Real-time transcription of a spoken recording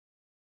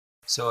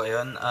So,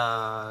 ayun,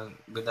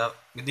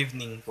 good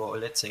evening po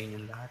ulit sa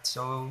inyong lahat.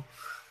 So,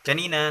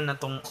 kanina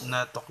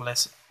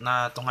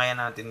natunghayan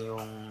natin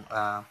yung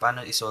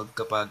paano isolve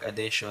kapag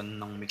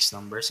addition ng mixed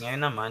numbers.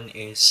 Ngayon naman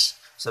is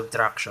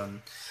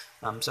subtraction.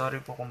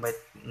 Sorry po kung bakit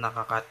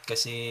nakakat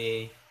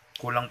kasi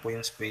kulang po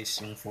yung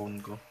space yung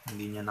phone ko.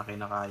 Hindi niya na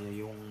kinakaya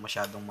yung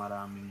masyadong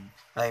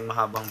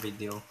mahabang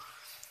video.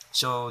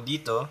 So,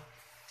 dito,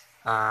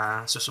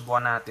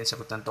 susubukan natin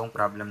sagutan tong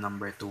problem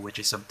number 2 which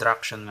is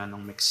subtraction nga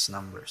ng mixed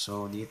number.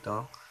 So,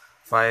 dito,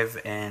 5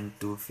 and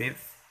 2/5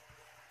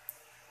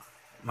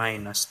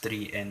 minus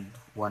 3 and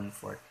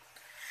 1/4.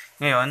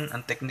 Ngayon, ang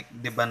technique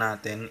diba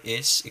natin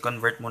is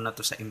i-convert muna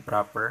to sa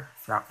improper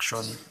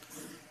fraction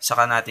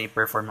saka natin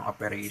i-perform ang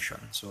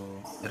operation.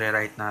 So,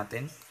 rewrite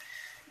natin.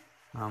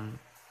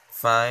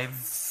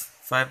 5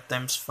 5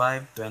 times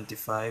 5,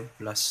 25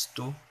 plus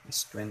 2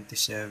 is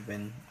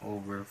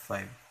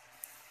 27/5.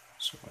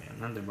 So, ayan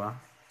na, diba?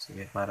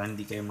 Sige, para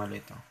hindi kayo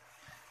malito.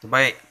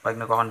 Diba, pag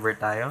nagko-convert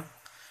tayo,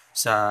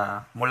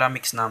 mula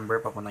mixed number,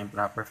 papunta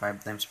improper,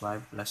 5 times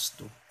 5 plus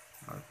 2.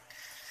 Okay.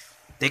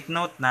 Take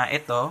note na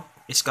ito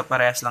is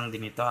kaparehas lang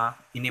din ito ha.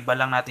 Iniba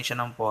lang natin siya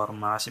ng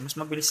forma kasi mas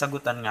mabilis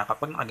sagutan nga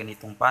kapag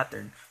nakaganitong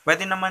pattern.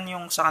 Pwede naman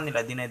yung sa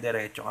kanila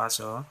dinediretso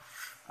kaso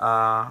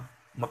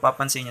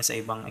mapapansin niya sa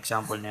ibang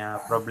example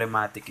niya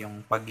problematic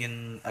yung pag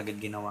yun agad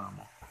ginawa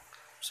mo.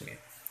 Sige.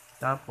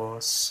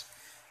 Tapos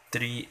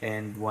 3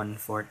 and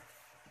 1/4.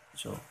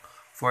 So,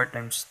 4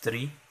 times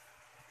 3,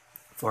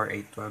 4,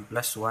 8, 12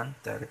 plus 1,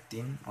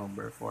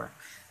 13/4.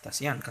 Tapos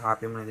yan,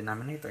 kakopy mo na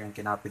denominator. Yan,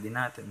 kinopy din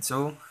natin.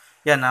 So,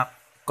 yan,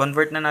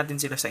 convert na natin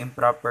sila sa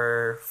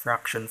improper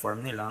fraction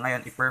form nila.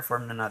 Ngayon,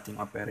 i-perform na natin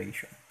yung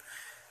operation.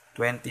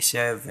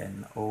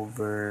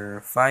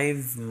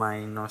 27/5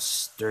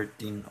 minus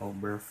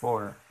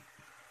 13/4.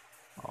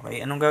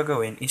 Okay, anong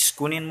gagawin is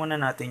kunin muna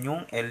natin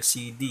yung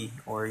LCD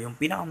or yung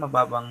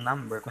pinakamababang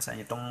number kung saan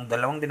itong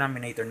dalawang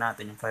denominator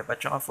natin, yung 5 at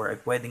saka 4 ay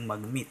pwedeng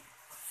mag-meet.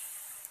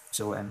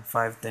 So,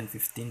 5, 10,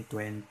 15,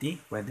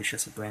 20. Pwede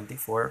siya sa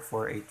 24,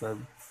 4, 8,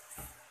 12.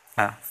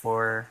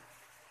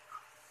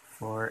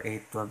 4,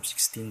 8, 12,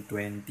 16,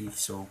 20.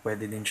 So,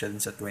 pwede din siya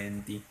sa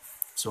 20.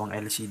 So, ang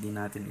LCD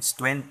natin is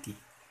 20.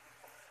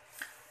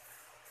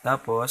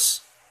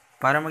 Tapos,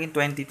 para maging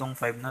 20 tong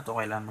 5 na to,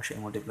 kailangan mo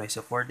siya i-multiply sa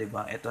 4,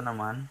 diba? Ito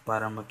naman,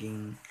 para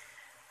maging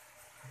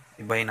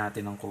ibahin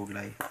natin ang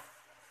kulay.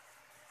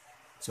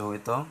 So,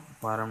 ito,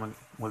 para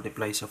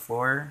mag-multiply sa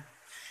 4.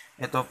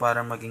 Ito, para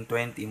maging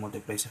 20,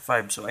 multiply sa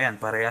 5. So, ayan,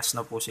 parehas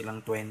na po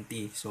silang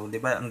 20. So,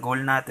 diba, ang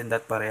goal natin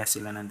that parehas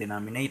sila ng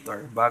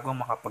denominator bago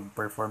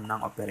makapag-perform ng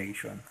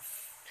operation.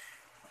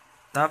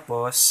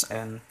 Tapos,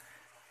 and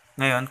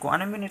ngayon, kung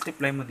ano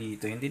multiply mo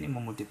dito, hindi din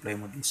mo-multiply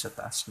mo dito sa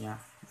taas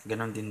niya.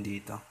 Ganon din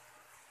dito.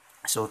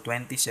 So,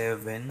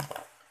 27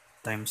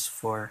 times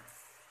 4.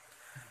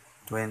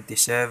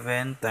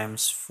 27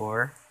 times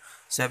 4.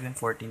 7,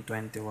 14,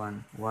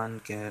 21. 1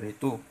 carry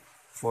 2.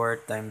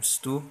 4 times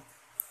 2.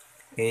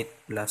 8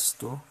 plus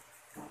 2.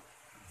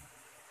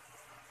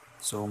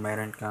 So,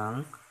 meron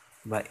kang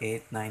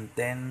 8, 9,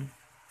 10.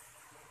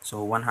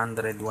 So,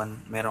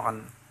 101.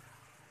 Meron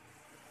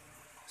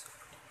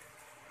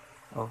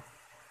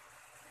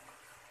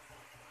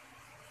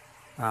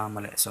kang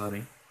mali.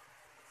 Sorry.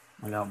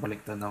 Mali ako,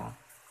 baliktad ako.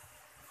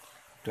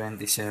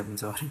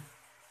 27, sorry.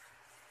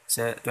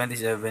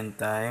 27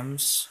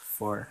 times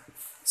 4.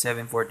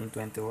 7, 14,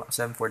 21.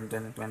 7,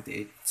 14, 20,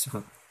 28.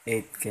 So,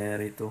 8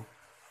 carry 2.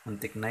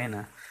 Antik na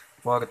yun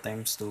 4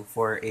 times 2.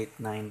 4, 8,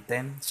 9,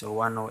 10. So,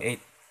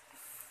 108.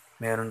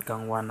 Meron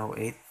kang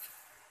 108.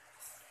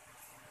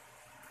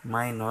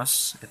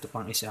 Minus, ito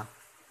pang isa.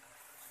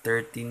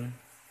 13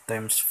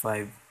 times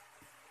 5.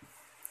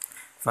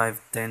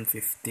 5, 10,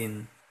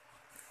 15.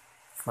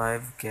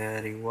 5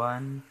 carry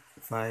 1.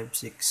 5,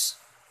 6.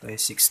 Ito ay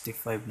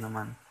 65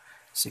 naman.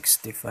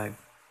 65.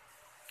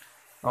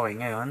 Okay,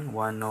 ngayon,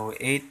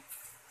 108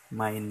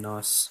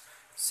 minus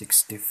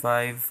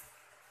 65.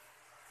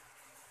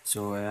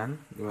 So,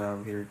 ayan. We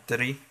have here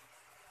 3.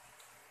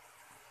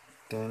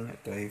 Then,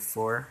 ito ay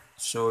 4.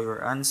 So, your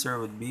answer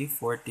would be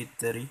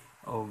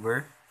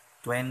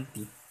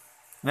 43/20.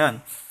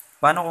 Ngayon,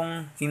 paano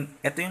kung,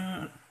 ito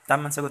yung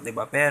tamang sagot,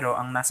 diba? Pero,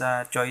 ang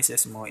nasa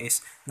choices mo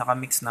is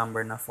naka-mixed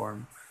number na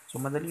form.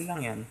 So, madali lang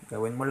yan.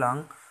 Gawin mo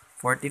lang,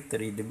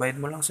 43, divide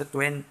mo lang sa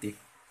 20.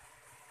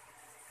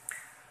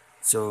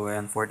 So,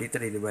 ayan,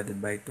 43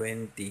 divided by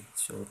 20.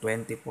 So,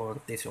 20,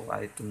 40. So,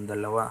 kahit itong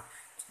dalawa,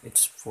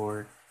 it's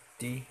 40.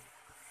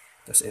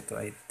 Tapos,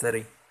 ito ay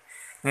 3.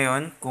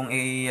 Ngayon, kung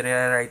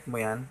i-rewrite mo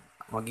yan,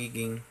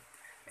 magiging,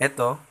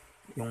 ito,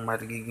 yung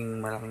magiging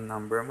malaking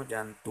number mo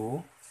dyan,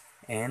 2.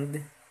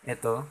 And,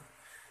 ito,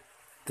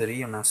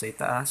 3, yung nasa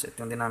itaas.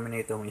 Ito yung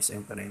denominator mo is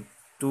same pa rin.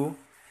 2,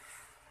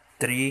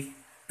 3,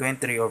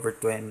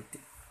 23/20.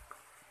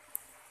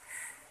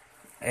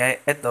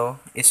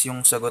 Ito is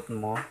yung sagot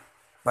mo.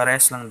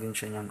 Parehas lang din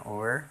siya niyan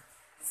or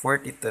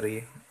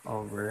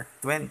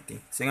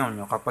 43/20. Sige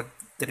nyo, kapag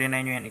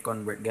trinay nyo yan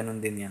i-convert, ganun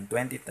din yan.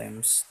 20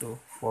 times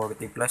 2,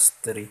 40 plus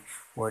 3,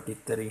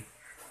 43.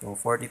 So,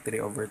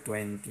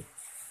 43/20.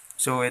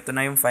 So, ito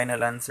na yung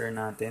final answer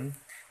natin.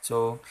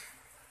 So,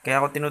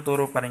 kaya ako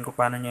tinuturo pa rin kung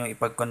paano nyo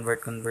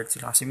ipag-convert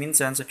sila. Kasi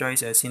minsan sa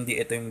choices, hindi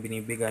ito yung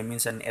binibigay.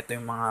 Minsan, ito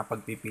yung mga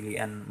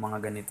pagpipilian,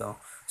 mga ganito.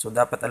 So,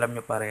 dapat alam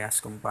nyo parehas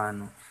kung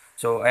paano.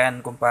 So,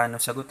 ayan kung paano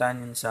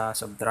sagutan yun sa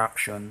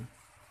subtraction.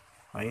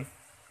 Okay?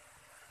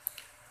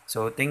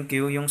 So, thank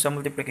you. Yung sa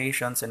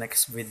multiplication, sa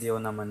next video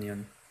naman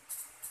yun.